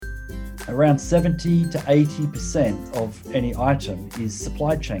Around 70 to 80% of any item is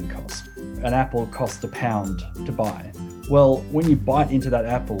supply chain cost. An apple costs £1 to buy. Well, when you bite into that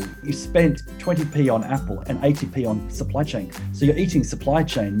apple, you spent 20p on apple and 80p on supply chain. So you're eating supply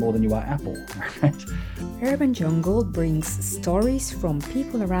chain more than you are apple, right? Urban Jungle brings stories from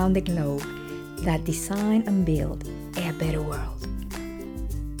people around the globe that design and build a better world.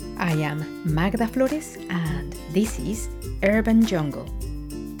 I am Magda Flores, and this is Urban Jungle.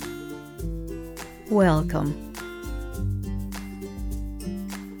 Welcome.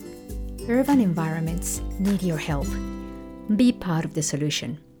 Urban environments need your help. Be part of the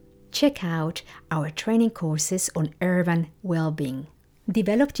solution. Check out our training courses on urban well-being.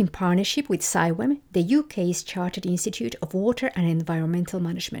 Developed in partnership with CIWEM, the UK's Chartered Institute of Water and Environmental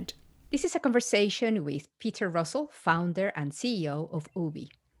Management. This is a conversation with Peter Russell, founder and CEO of Ooooby,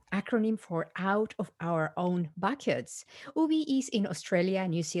 acronym for Out of Our Own Backyards. Ooooby is in Australia,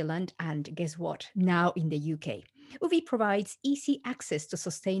 New Zealand, and guess what? Now in the UK. Ooooby provides easy access to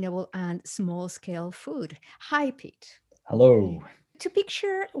sustainable and small-scale food. Hi, Pete. Hello. To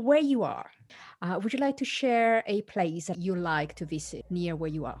picture where you are, would you like to share a place that you like to visit near where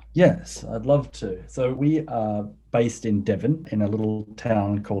you are? Yes, I'd love to. So we are based in Devon, in a little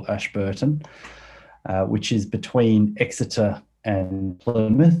town called Ashburton, which is between Exeter and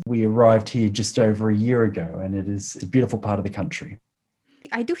Plymouth. We arrived here just over a year ago, and it is a beautiful part of the country.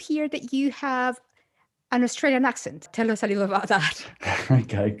 I do hear that you have an Australian accent. Tell us a little about that.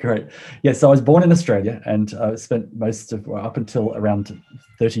 Okay, great. Yeah, so I was born in Australia and spent up until around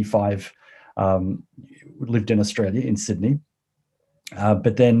 35, lived in Australia, in Sydney.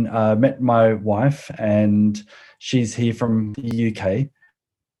 But then met my wife, and she's here from the UK.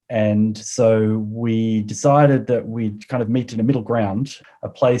 And so we decided that we'd kind of meet in a middle ground, a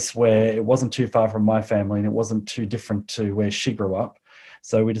place where it wasn't too far from my family and it wasn't too different to where she grew up.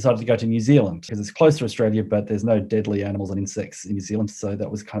 So we decided to go to New Zealand because it's close to Australia, but there's no deadly animals and insects in New Zealand. So that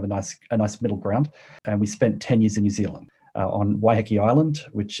was kind of a nice middle ground. And we spent 10 years in New Zealand on Waiheke Island,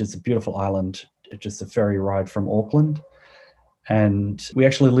 which is a beautiful island, just a ferry ride from Auckland. And we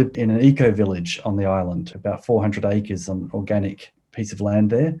actually lived in an eco-village on the island, about 400 acres on organic piece of land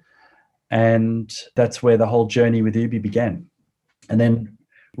there. And that's where the whole journey with Ooooby began. And then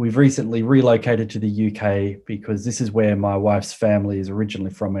we've recently relocated to the UK because this is where my wife's family is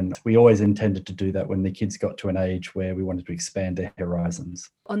originally from. And we always intended to do that when the kids got to an age where we wanted to expand their horizons.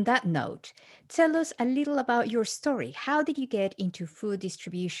 On that note, tell us a little about your story. How did you get into food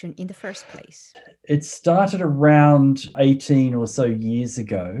distribution in the first place? It started around 18 or so years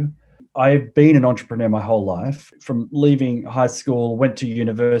ago. I've been an entrepreneur my whole life. From leaving high school, went to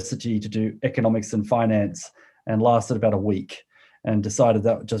university to do economics and finance, and lasted about a week and decided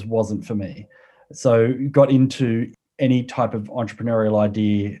that just wasn't for me. So got into any type of entrepreneurial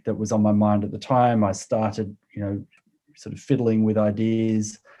idea that was on my mind at the time. I started, sort of fiddling with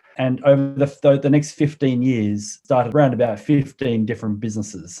ideas. And over the next 15 years, started around about 15 different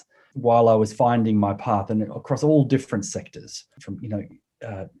businesses while I was finding my path, and across all different sectors, from,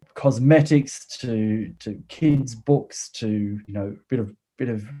 cosmetics to kids books to bit of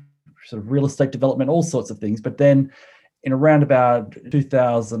sort of real estate development, all sorts of things. But then in around about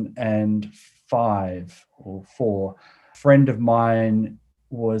 2005 or 4, a friend of mine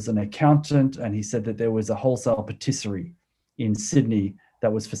was an accountant, and he said that there was a wholesale patisserie in Sydney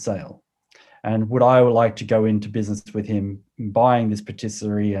that was for sale. And would I like to go into business with him, buying this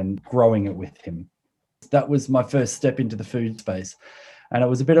patisserie and growing it with him? That was my first step into the food space. And it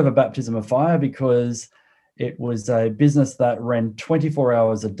was a bit of a baptism of fire because it was a business that ran 24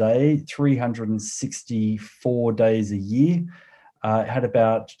 hours a day, 364 days a year. It had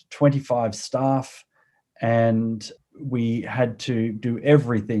about 25 staff, and we had to do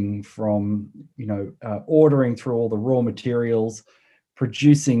everything from, ordering through all the raw materials,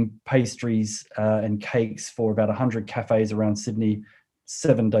 producing pastries and cakes for about 100 cafes around Sydney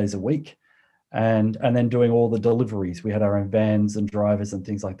 7 days a week. And then doing all the deliveries. We had our own vans and drivers and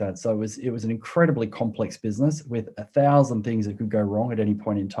things like that. So it was an incredibly complex business with 1,000 things that could go wrong at any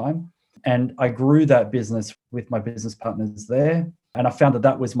point in time. And I grew that business with my business partners there. And I found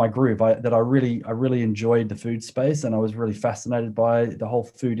that was my groove, I really enjoyed the food space, and I was really fascinated by the whole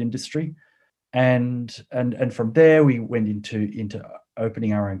food industry. And from there, we went into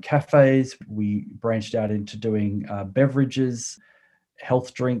opening our own cafes. We branched out into doing beverages,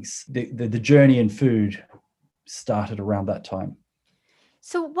 health drinks. The journey in food started around that time.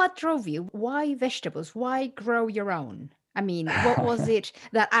 So what drove you? Why vegetables? Why grow your own? I mean, what was it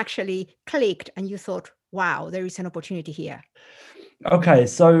that actually clicked and you thought, wow, there is an opportunity here? Okay,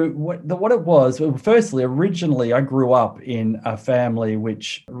 so what it was, well, firstly, originally I grew up in a family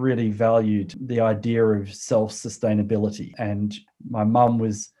which really valued the idea of self-sustainability. And my mum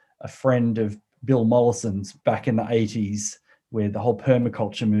was a friend of Bill Mollison's back in the 80s with the whole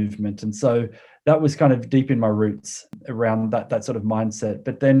permaculture movement. And so that was kind of deep in my roots around that sort of mindset.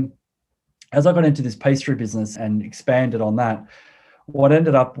 But then as I got into this pastry business and expanded on that, what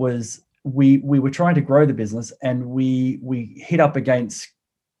ended up was we were trying to grow the business, and we hit up against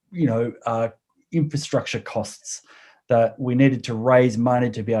infrastructure costs that we needed to raise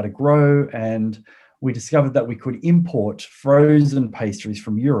money to be able to grow. And we discovered that we could import frozen pastries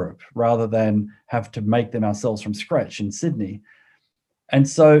from Europe rather than have to make them ourselves from scratch in Sydney. And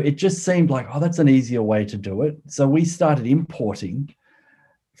so it just seemed like, oh, that's an easier way to do it. So we started importing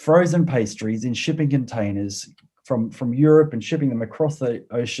frozen pastries in shipping containers from Europe and shipping them across the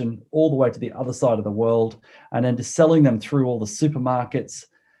ocean all the way to the other side of the world, and then just selling them through all the supermarkets.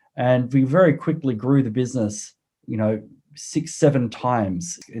 And we very quickly grew the business, 6, 7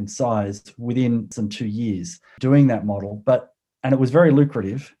 times in size within some 2 years doing that model. And it was very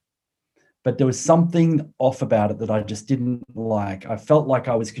lucrative, but there was something off about it that I just didn't like. I felt like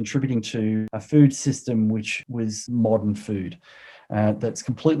I was contributing to a food system which was modern food, that's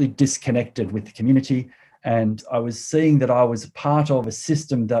completely disconnected with the community. And I was seeing that I was part of a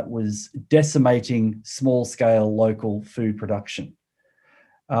system that was decimating small scale local food production.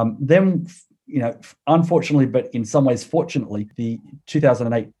 Then, unfortunately, but in some ways fortunately, the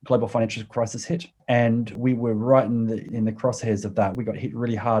 2008 global financial crisis hit, and we were right in the crosshairs of that. We got hit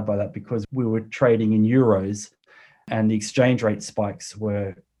really hard by that because we were trading in euros, and the exchange rate spikes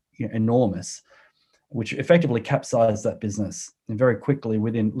were enormous, which effectively capsized that business. And very quickly,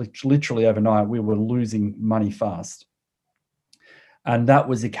 within literally overnight, we were losing money fast. And that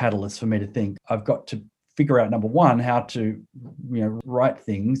was a catalyst for me to think, I've got to figure out, number one, how to write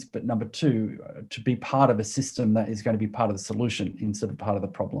things, but number two, to be part of a system that is going to be part of the solution instead of part of the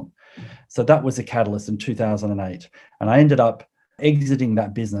problem. So that was a catalyst in 2008. And I ended up exiting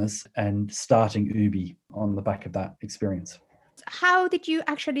that business and starting Ooooby on the back of that experience. How did you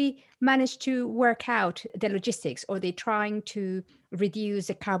actually manage to work out the logistics, or they trying to reduce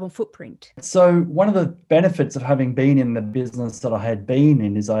the carbon footprint? So one of the benefits of having been in the business that I had been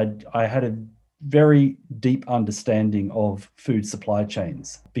in is I had a very deep understanding of food supply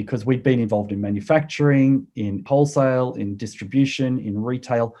chains, because we'd been involved in manufacturing, in wholesale, in distribution, in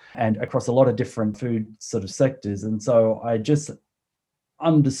retail, and across a lot of different food sort of sectors. And so I just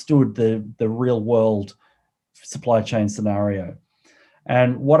understood the real world supply chain scenario.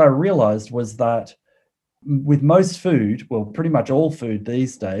 And what I realized was that with most food, well, pretty much all food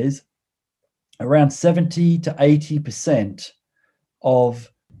these days, around 70 to 80%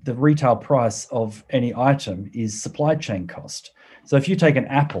 of the retail price of any item is supply chain cost. So if you take an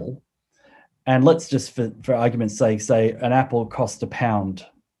apple, and let's just for argument's sake say an apple costs £1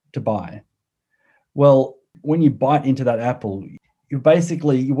 to buy. Well, when you bite into that apple, you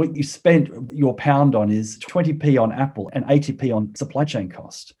basically, what you spent your pound on is 20p on apple and 80p on supply chain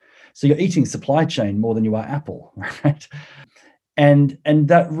cost. So you're eating supply chain more than you are apple, right? And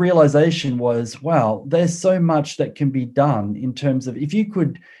that realization was, wow, there's so much that can be done in terms of if you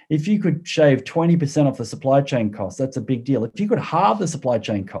could shave 20% off the supply chain cost, that's a big deal. If you could halve the supply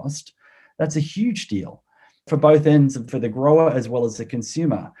chain cost, that's a huge deal for both ends, for the grower as well as the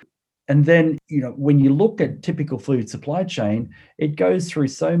consumer. And then, when you look at typical food supply chain, it goes through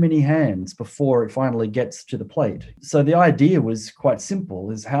so many hands before it finally gets to the plate. So the idea was quite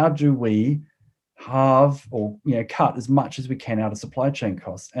simple, is how do we halve or cut as much as we can out of supply chain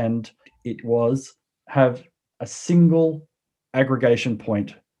costs? And it was have a single aggregation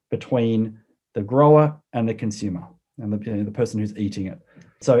point between the grower and the consumer and the person who's eating it.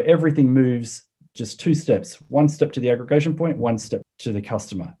 So everything moves just 2 steps, 1 step to the aggregation point, 1 step to the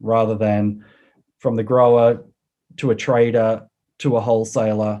customer, rather than from the grower to a trader, to a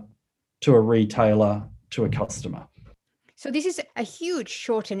wholesaler, to a retailer, to a customer. So this is a huge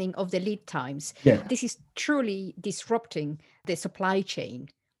shortening of the lead times. Yeah. This is truly disrupting the supply chain.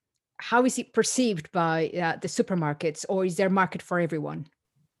 How is it perceived by the supermarkets, or is there a market for everyone?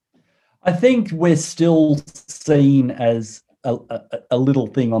 I think we're still seen as a little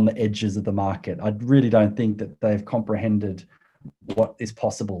thing on the edges of the market. I really don't think that they've comprehended what is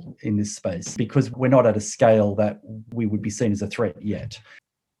possible in this space, because we're not at a scale that we would be seen as a threat yet.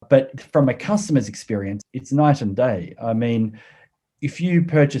 But from a customer's experience, it's night and day. I mean, if you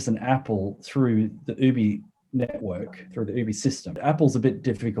purchase an apple through the Ooooby network, through the Ooooby system, apple's a bit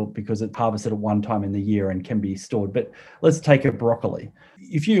difficult because it's harvested at one time in the year and can be stored. But let's take a broccoli.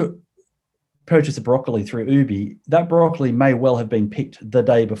 If you purchase a broccoli through Ooooby, that broccoli may well have been picked the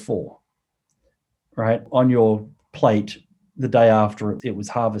day before, right, on your plate the day after it was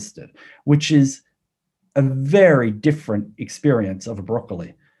harvested, which is a very different experience of a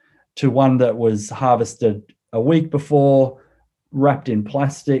broccoli to one that was harvested a week before, wrapped in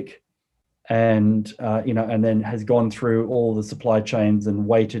plastic, and and then has gone through all the supply chains and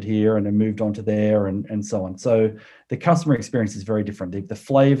waited here and then moved on to there and so on. So the customer experience is very different. The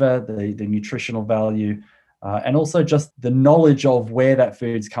flavor, the nutritional value, and also just the knowledge of where that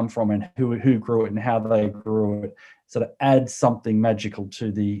food's come from and who grew it and how they grew it sort of adds something magical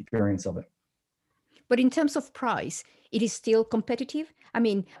to the experience of it. But in terms of price, it is still competitive. I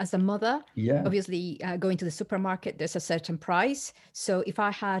mean, as a mother, Yeah. obviously going to the supermarket, there's a certain price. So if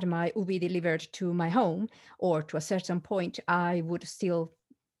I had my Ooooby delivered to my home or to a certain point, I would still,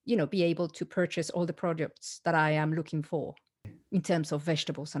 be able to purchase all the products that I am looking for in terms of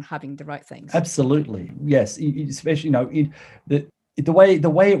vegetables and having the right things. Absolutely. Yes. Especially, the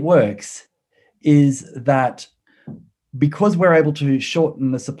way it works is that because we're able to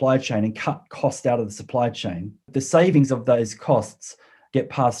shorten the supply chain and cut cost out of the supply chain, the savings of those costs get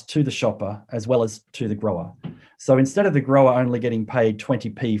passed to the shopper as well as to the grower. So instead of the grower only getting paid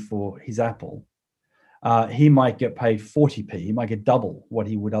 20p for his apple, he might get paid 40p. He might get double what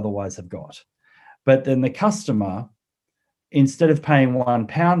he would otherwise have got. But then the customer, instead of paying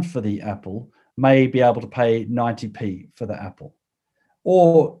 £1 for the apple, may be able to pay 90p for the apple.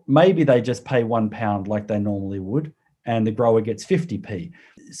 Or maybe they just pay £1 like they normally would, and the grower gets 50p.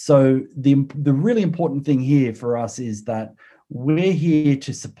 So the really important thing here for us is that we're here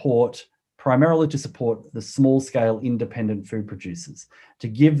primarily to support the small-scale independent food producers, to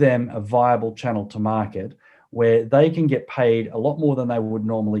give them a viable channel to market where they can get paid a lot more than they would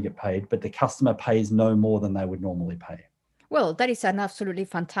normally get paid, but the customer pays no more than they would normally pay. Well, that is an absolutely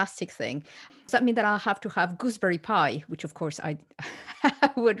fantastic thing. Does that mean that I'll have to have gooseberry pie, which of course I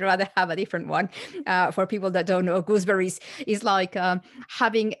would rather have a different one. For people that don't know, gooseberries is like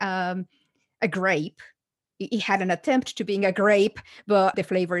having a grape. It had an attempt to being a grape, but the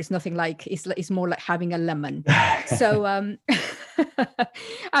flavor is nothing like, it's more like having a lemon. So,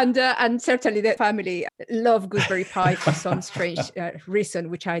 and certainly the family love gooseberry pie for some strange reason,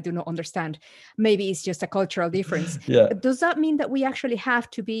 which I do not understand. Maybe it's just a cultural difference. Yeah. Does that mean that we actually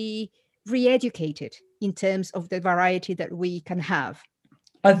have to be re-educated in terms of the variety that we can have?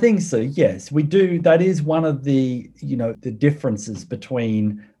 I think so, yes, we do. That is one of the differences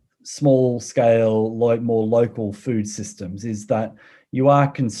between small scale, more local food systems, is that you are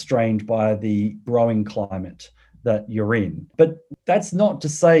constrained by the growing climate that you're in. But that's not to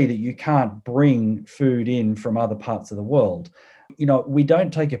say that you can't bring food in from other parts of the world. We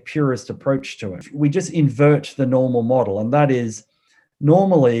don't take a purist approach to it. We just invert the normal model. And that is,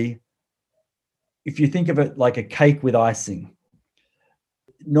 normally, if you think of it like a cake with icing,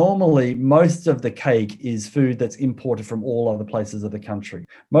 normally most of the cake is food that's imported from all other places of the country.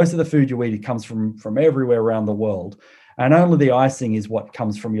 Most of the food you eat comes from everywhere around the world, and only the icing is what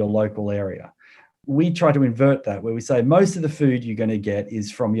comes from your local area. We try to invert that, where we say most of the food you're going to get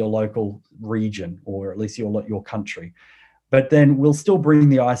is from your local region, or at least your country. But then we'll still bring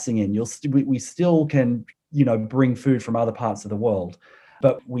the icing in. We still can bring food from other parts of the world,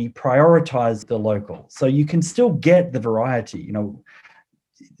 but we prioritize the local. So you can still get the variety.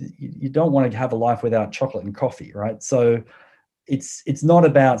 You don't want to have a life without chocolate and coffee, right? So it's not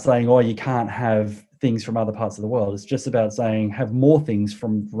about saying, oh, you can't have things from other parts of the world. It's just about saying, have more things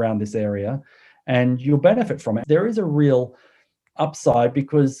from around this area and you'll benefit from it. There is a real upside,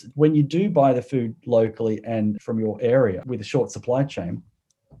 because when you do buy the food locally and from your area with a short supply chain,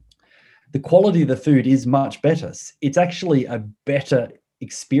 the quality of the food is much better. It's actually a better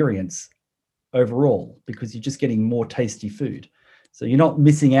experience overall, because you're just getting more tasty food. So you're not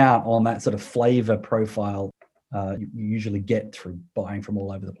missing out on that sort of flavor profile you usually get through buying from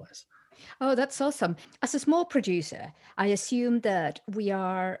all over the place. Oh, that's awesome. As a small producer, I assume that we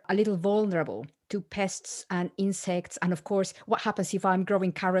are a little vulnerable to pests and insects. And of course, what happens if I'm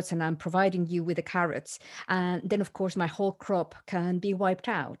growing carrots and I'm providing you with the carrots? And then, of course, my whole crop can be wiped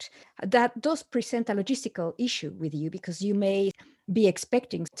out. That does present a logistical issue with you, because you may be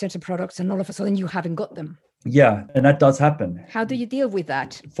expecting certain products and all of a sudden you haven't got them. Yeah, and that does happen. How do you deal with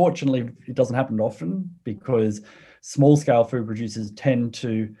that? Fortunately, it doesn't happen often, because small-scale food producers tend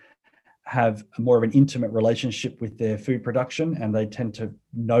to have more of an intimate relationship with their food production, and they tend to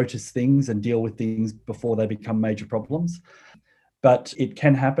notice things and deal with things before they become major problems. But it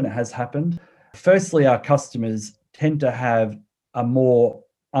can happen. It has happened. Firstly, our customers tend to have a more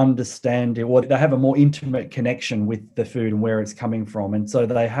understanding, or they have a more intimate connection with the food and where it's coming from. And so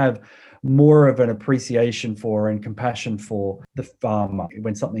they have more of an appreciation for and compassion for the farmer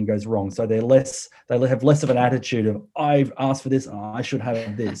when something goes wrong. So they have less of an attitude of, I've asked for this, I should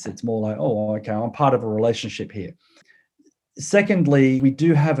have this. It's more like, oh, okay, I'm part of a relationship here. Secondly, we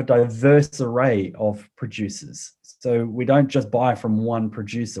do have a diverse array of producers. So we don't just buy from one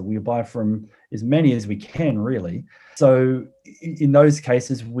producer, we buy from as many as we can, really. So in those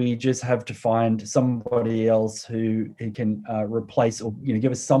cases, we just have to find somebody else who can replace or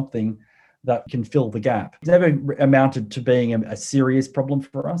give us something that can fill the gap. It's never amounted to being a serious problem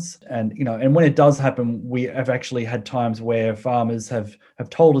for us. And when it does happen, we have actually had times where farmers have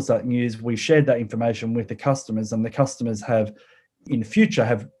told us that news. We shared that information with the customers, and the customers have in the future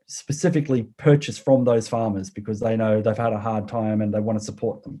have specifically purchased from those farmers because they know they've had a hard time and they want to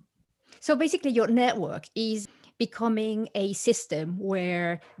support them. So basically your network is becoming a system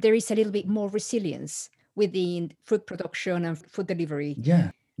where there is a little bit more resilience within food production and food delivery.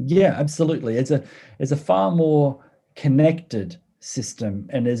 Yeah, absolutely. It's a far more connected system,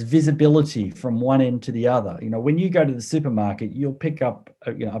 and there's visibility from one end to the other. When you go to the supermarket, you'll pick up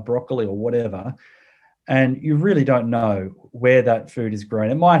a broccoli or whatever, and you really don't know where that food is grown.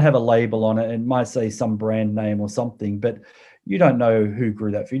 It might have a label on it, and it might say some brand name or something, but you don't know who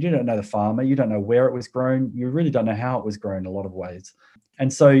grew that food. You don't know the farmer. You don't know where it was grown. You really don't know how it was grown in a lot of ways.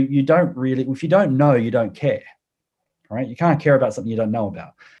 And so if you don't know, you don't care, right? You can't care about something you don't know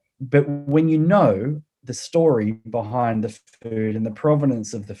about. But when you know the story behind the food and the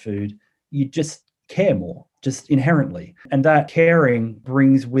provenance of the food, you just care more, just inherently. And that caring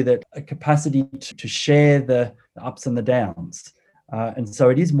brings with it a capacity to share the ups and the downs. And so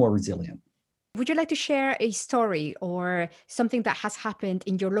it is more resilient. Would you like to share a story or something that has happened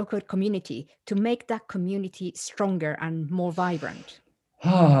in your local community to make that community stronger and more vibrant?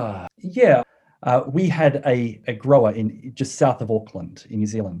 Yeah. We had a grower in just south of Auckland in New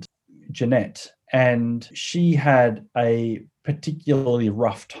Zealand, Jeanette, and she had a particularly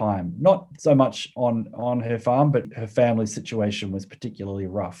rough time, not so much on her farm, but her family situation was particularly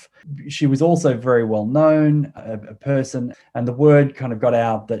rough. She was also very well known, a person, and the word kind of got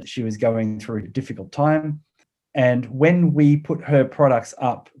out that she was going through a difficult time. And when we put her products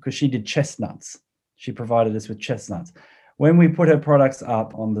up, because she did chestnuts, she provided us with chestnuts. When we put her products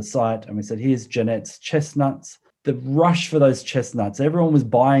up on the site and we said, here's Jeanette's chestnuts, the rush for those chestnuts, everyone was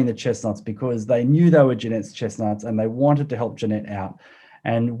buying the chestnuts because they knew they were Jeanette's chestnuts and they wanted to help Jeanette out.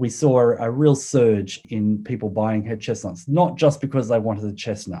 And we saw a real surge in people buying her chestnuts, not just because they wanted the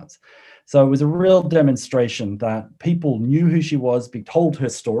chestnuts. So it was a real demonstration that people knew who she was, told her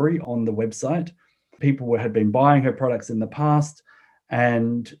story on the website. People had been buying her products in the past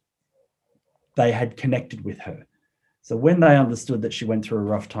and they had connected with her. So when they understood that she went through a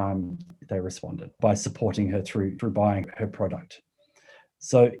rough time, they responded by supporting her through buying her product.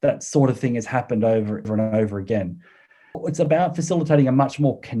 So that sort of thing has happened over and over again. It's about facilitating a much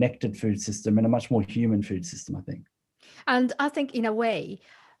more connected food system and a much more human food system, I think. And I think in a way,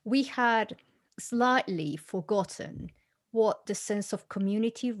 we had slightly forgotten what the sense of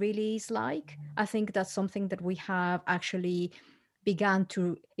community really is like. I think that's something that we have actually began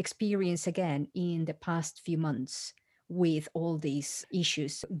to experience again in the past few months with all these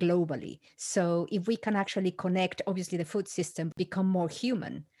issues globally. So if we can actually connect, obviously the food system become more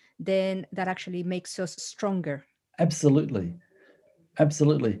human, then that actually makes us stronger. Absolutely.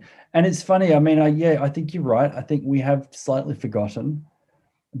 And it's funny, I mean, I think you're right. I think we have slightly forgotten,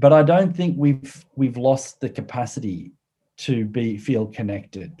 but I don't think we've lost the capacity to feel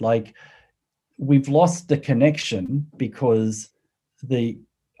connected. Like, we've lost the connection because the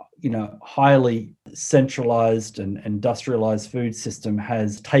highly centralized and industrialized food system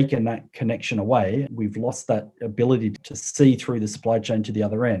has taken that connection away. We've lost that ability to see through the supply chain to the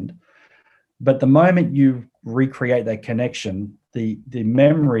other end. But the moment you recreate that connection, the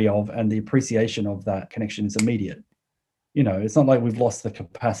memory of and the appreciation of that connection is immediate. It's not like we've lost the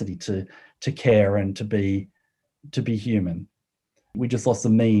capacity to care and to be human. We just lost the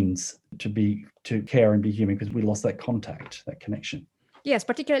means to care and be human because we lost that contact, that connection. Yes,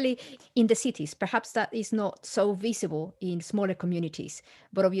 particularly in the cities. Perhaps that is not so visible in smaller communities,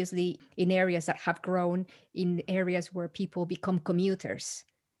 but obviously in areas that have grown, in areas where people become commuters,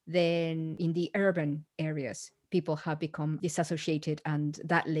 then in the urban areas, people have become disassociated, and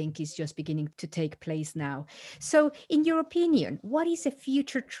that link is just beginning to take place now. So, in your opinion, what is a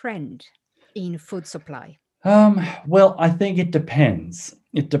future trend in food supply? Well, I think it depends.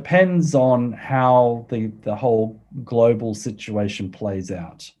 It depends on how the whole global situation plays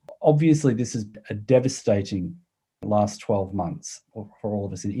out. Obviously, this is a devastating the last 12 months for all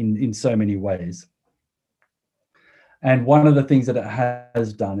of us in so many ways. And one of the things that it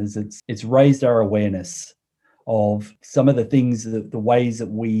has done is it's raised our awareness of some of the things, the ways that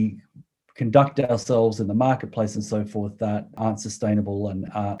we conduct ourselves in the marketplace and so forth that aren't sustainable and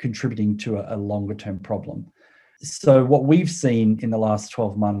are contributing to a longer term problem. So what we've seen in the last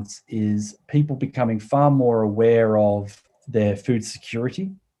 12 months is people becoming far more aware of their food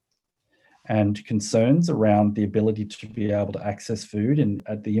security and concerns around the ability to be able to access food and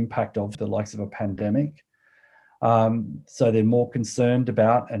at the impact of the likes of a pandemic. So they're more concerned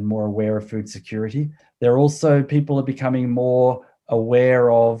about and more aware of food security. They're also, people are becoming more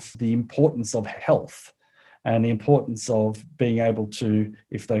aware of the importance of health and the importance of being able to,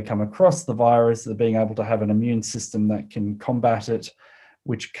 if they come across the virus, they're being able to have an immune system that can combat it,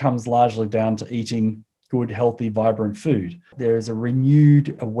 which comes largely down to eating good, healthy, vibrant food. There is a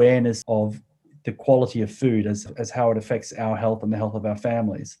renewed awareness of the quality of food as how it affects our health and the health of our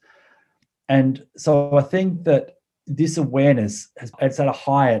families. And so I think that this awareness, it's at a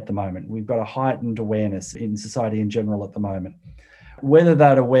high at the moment. We've got a heightened awareness in society in general at the moment. Whether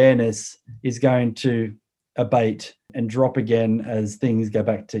that awareness is going to abate and drop again as things go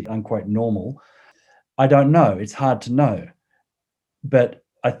back to unquote normal, I don't know. It's hard to know. But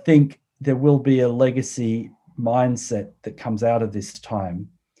I think there will be a legacy mindset that comes out of this time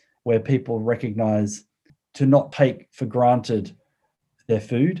where people recognize to not take for granted their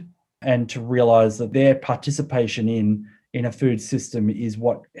food and to realize that their participation in a food system is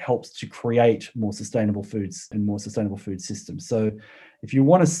what helps to create more sustainable foods and more sustainable food systems. So if you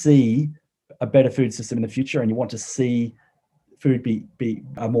want to see a better food system in the future and you want to see food be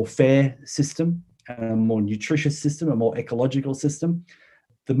a more fair system, a more nutritious system, a more ecological system,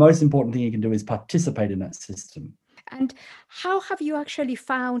 the most important thing you can do is participate in that system. And how have you actually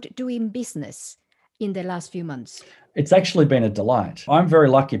found doing business in the last few months? It's actually been a delight. I'm very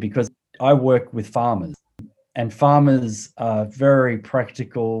lucky because I work with farmers, and farmers are very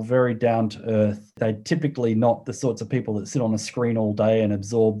practical, very down to earth. They're typically not the sorts of people that sit on a screen all day and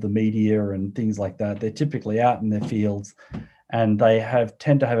absorb the media and things like that. They're typically out in their fields, and they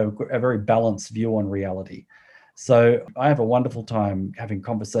tend to have a very balanced view on reality. So I have a wonderful time having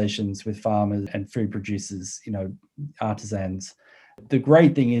conversations with farmers and food producers, artisans. The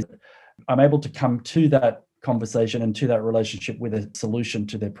great thing is I'm able to come to that conversation and to that relationship with a solution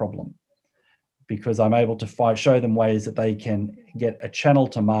to their problem, because I'm able to show them ways that they can get a channel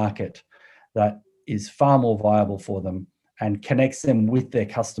to market that is far more viable for them and connects them with their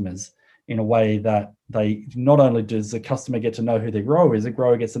customers in a way that they, not only does the customer get to know who their grower is, the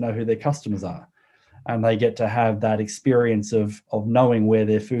grower gets to know who their customers are. And they get to have that experience of knowing where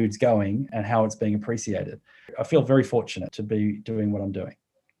their food's going and how it's being appreciated. I feel very fortunate to be doing what I'm doing.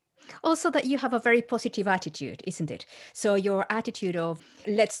 Also, that you have a very positive attitude, isn't it? So your attitude of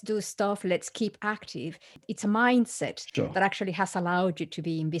let's do stuff, let's keep active, it's a mindset that actually has allowed you to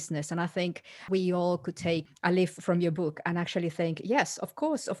be in business. And I think we all could take a leaf from your book and actually think, yes, of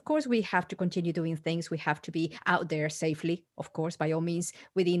course, we have to continue doing things. We have to be out there safely, of course, by all means,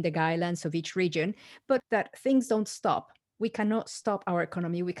 within the guidelines of each region, but that things don't stop. We cannot stop our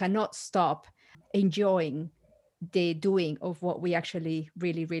economy. We cannot stop enjoying the doing of what we actually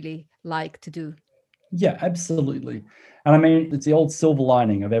really, really like to do. Yeah, absolutely. And I mean, it's the old silver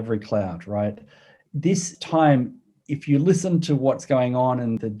lining of every cloud, right? This time, if you listen to what's going on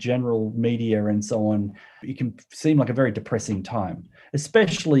in the general media and so on, it can seem like a very depressing time,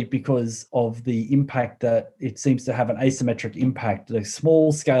 especially because of the impact that it seems to have, an asymmetric impact. The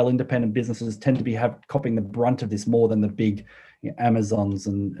small scale independent businesses tend to be copying the brunt of this more than the big Amazons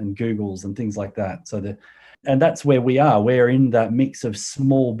and Googles and things like that. And that's where we are. We're in that mix of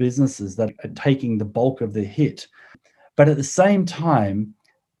small businesses that are taking the bulk of the hit. But at the same time,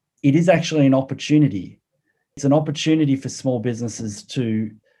 it is actually an opportunity. It's an opportunity for small businesses to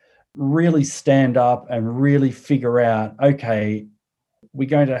really stand up and really figure out, okay, we're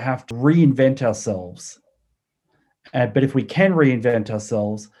going to have to reinvent ourselves. But if we can reinvent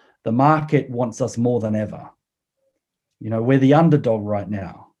ourselves, the market wants us more than ever. We're the underdog right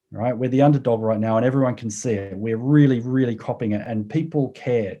now. Right? We're the underdog right now and everyone can see it. We're really, really copying it and people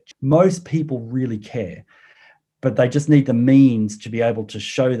care. Most people really care, but they just need the means to be able to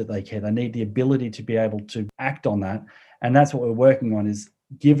show that they care. They need the ability to be able to act on that. And that's what we're working on, is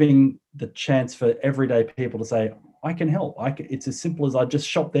giving the chance for everyday people to say, I can help. It's as simple as I just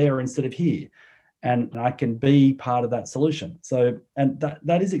shop there instead of here. And I can be part of that solution. So, and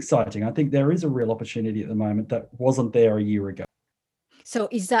that is exciting. I think there is a real opportunity at the moment that wasn't there a year ago. So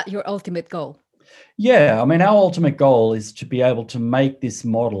is that your ultimate goal? Yeah, I mean, our ultimate goal is to be able to make this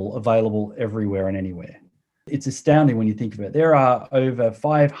model available everywhere and anywhere. It's astounding when you think of it. There are over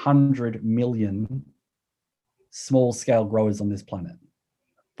 500 million small-scale growers on this planet.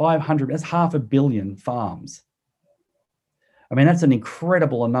 500, that's 500 million farms. I mean, that's an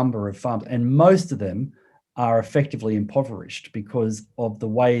incredible number of farms, and most of them are effectively impoverished because of the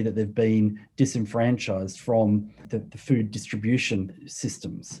way that they've been disenfranchised from the food distribution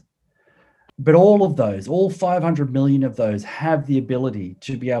systems. But all of those, all 500 million of those, have the ability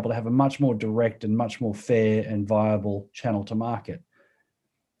to be able to have a much more direct and much more fair and viable channel to market.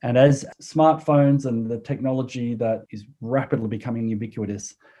 And as smartphones and the technology that is rapidly becoming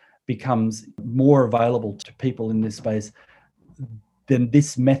ubiquitous becomes more available to people in this space, then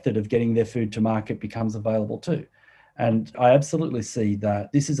this method of getting their food to market becomes available too. And I absolutely see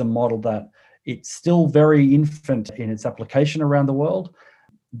that this is a model that it's still very infant in its application around the world,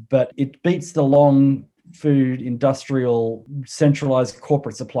 but it beats the long food industrial centralized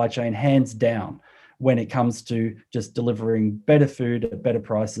corporate supply chain hands down when it comes to just delivering better food at better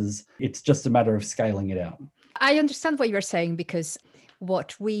prices. It's just a matter of scaling it out. I understand what you're saying, because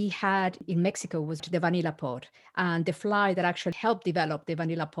what we had in Mexico was the vanilla pod, and the fly that actually helped develop the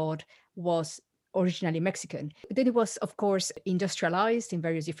vanilla pod was originally Mexican. Then it was, of course, industrialized in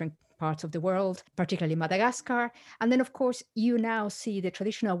various different parts of the world, particularly Madagascar. And then, of course, you now see the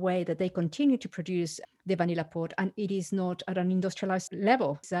traditional way that they continue to produce the vanilla pod, and it is not at an industrialized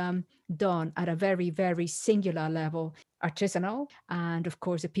level. It's done at a very, very singular level, artisanal. And of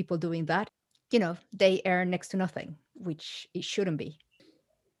course, the people doing that, they earn next to nothing, which it shouldn't be.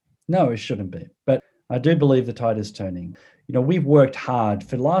 No, it shouldn't be. But I do believe the tide is turning. We've worked hard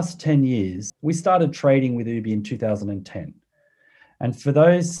for the last 10 years. We started trading with Ooooby in 2010. And for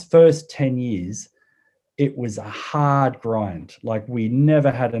those first 10 years, it was a hard grind. Like, we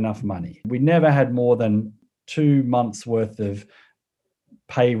never had enough money. We never had more than 2 months worth of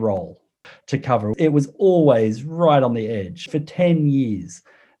payroll to cover. It was always right on the edge for 10 years,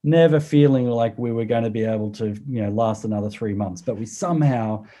 never feeling like we were going to be able to, last another 3 months. But we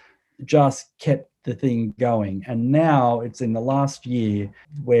somehow just kept the thing going. And now it's in the last year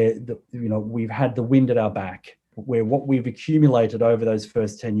where we've had the wind at our back, where what we've accumulated over those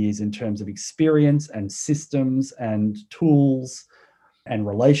first 10 years in terms of experience and systems and tools and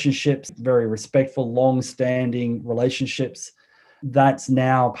relationships, very respectful, long-standing relationships, that's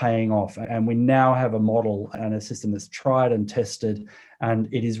now paying off. And we now have a model and a system that's tried and tested, and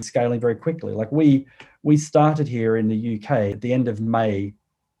it is scaling very quickly. Like, we started here in the UK at the end of May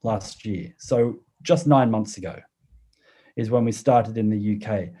last year. So just 9 months ago is when we started in the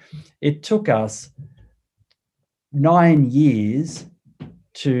UK. It took us 9 years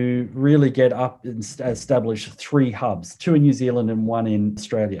to really get up and establish 3 hubs, 2 in New Zealand and 1 in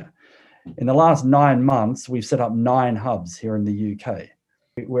Australia. In the last 9 months, we've set up 9 hubs here in the UK.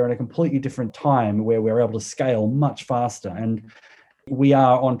 We're in a completely different time where we're able to scale much faster, and we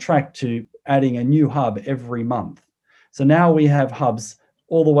are on track to adding a new hub every month. So now we have hubs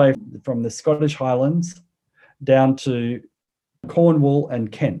all the way from the Scottish Highlands down to Cornwall and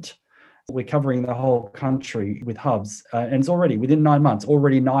Kent. We're covering the whole country with hubs, and it's already, within 9 months,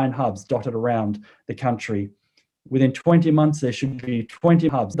 already 9 hubs dotted around the country. Within 20 months, there should be 20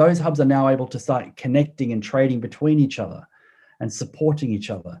 hubs. Those hubs are now able to start connecting and trading between each other and supporting each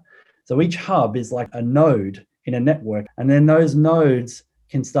other. So each hub is like a node in a network, and then those nodes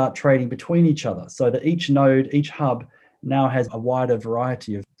can start trading between each other, so that each node, each hub now has a wider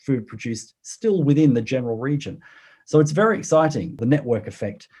variety of food produced still within the general region. So it's very exciting. The network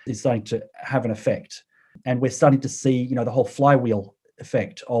effect is starting to have an effect. And we're starting to see, the whole flywheel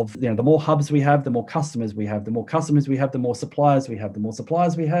effect of, the more hubs we have, the more customers we have. The more customers we have, the more suppliers we have. The more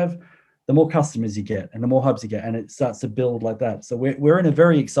suppliers we have, the more customers you get and the more hubs you get. And it starts to build like that. So we're in a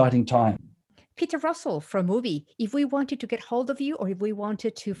very exciting time. Peter Russell from Ooooby, if we wanted to get hold of you, or if we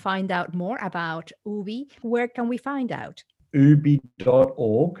wanted to find out more about Ooooby, where can we find out?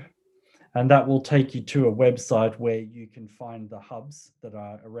 Ooooby.org. And that will take you to a website where you can find the hubs that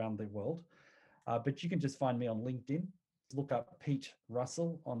are around the world. But you can just find me on LinkedIn. Look up Pete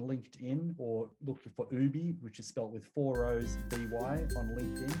Russell on LinkedIn, or look for Ooooby, which is spelled with 4 O's, BY, on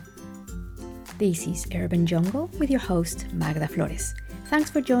LinkedIn. This is Urban Jungle with your host, Magda Flores. Thanks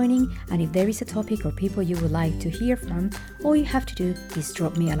for joining, and if there is a topic or people you would like to hear from, all you have to do is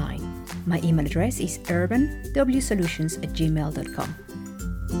drop me a line. My email address is urbanwsolutions@gmail.com.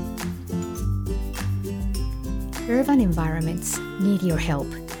 Urban environments need your help.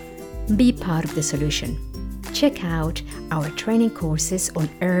 Be part of the solution. Check out our training courses on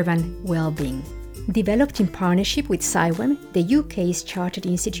urban well-being. Developed in partnership with CIWEM, the UK's Chartered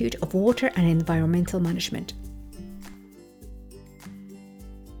Institute of Water and Environmental Management.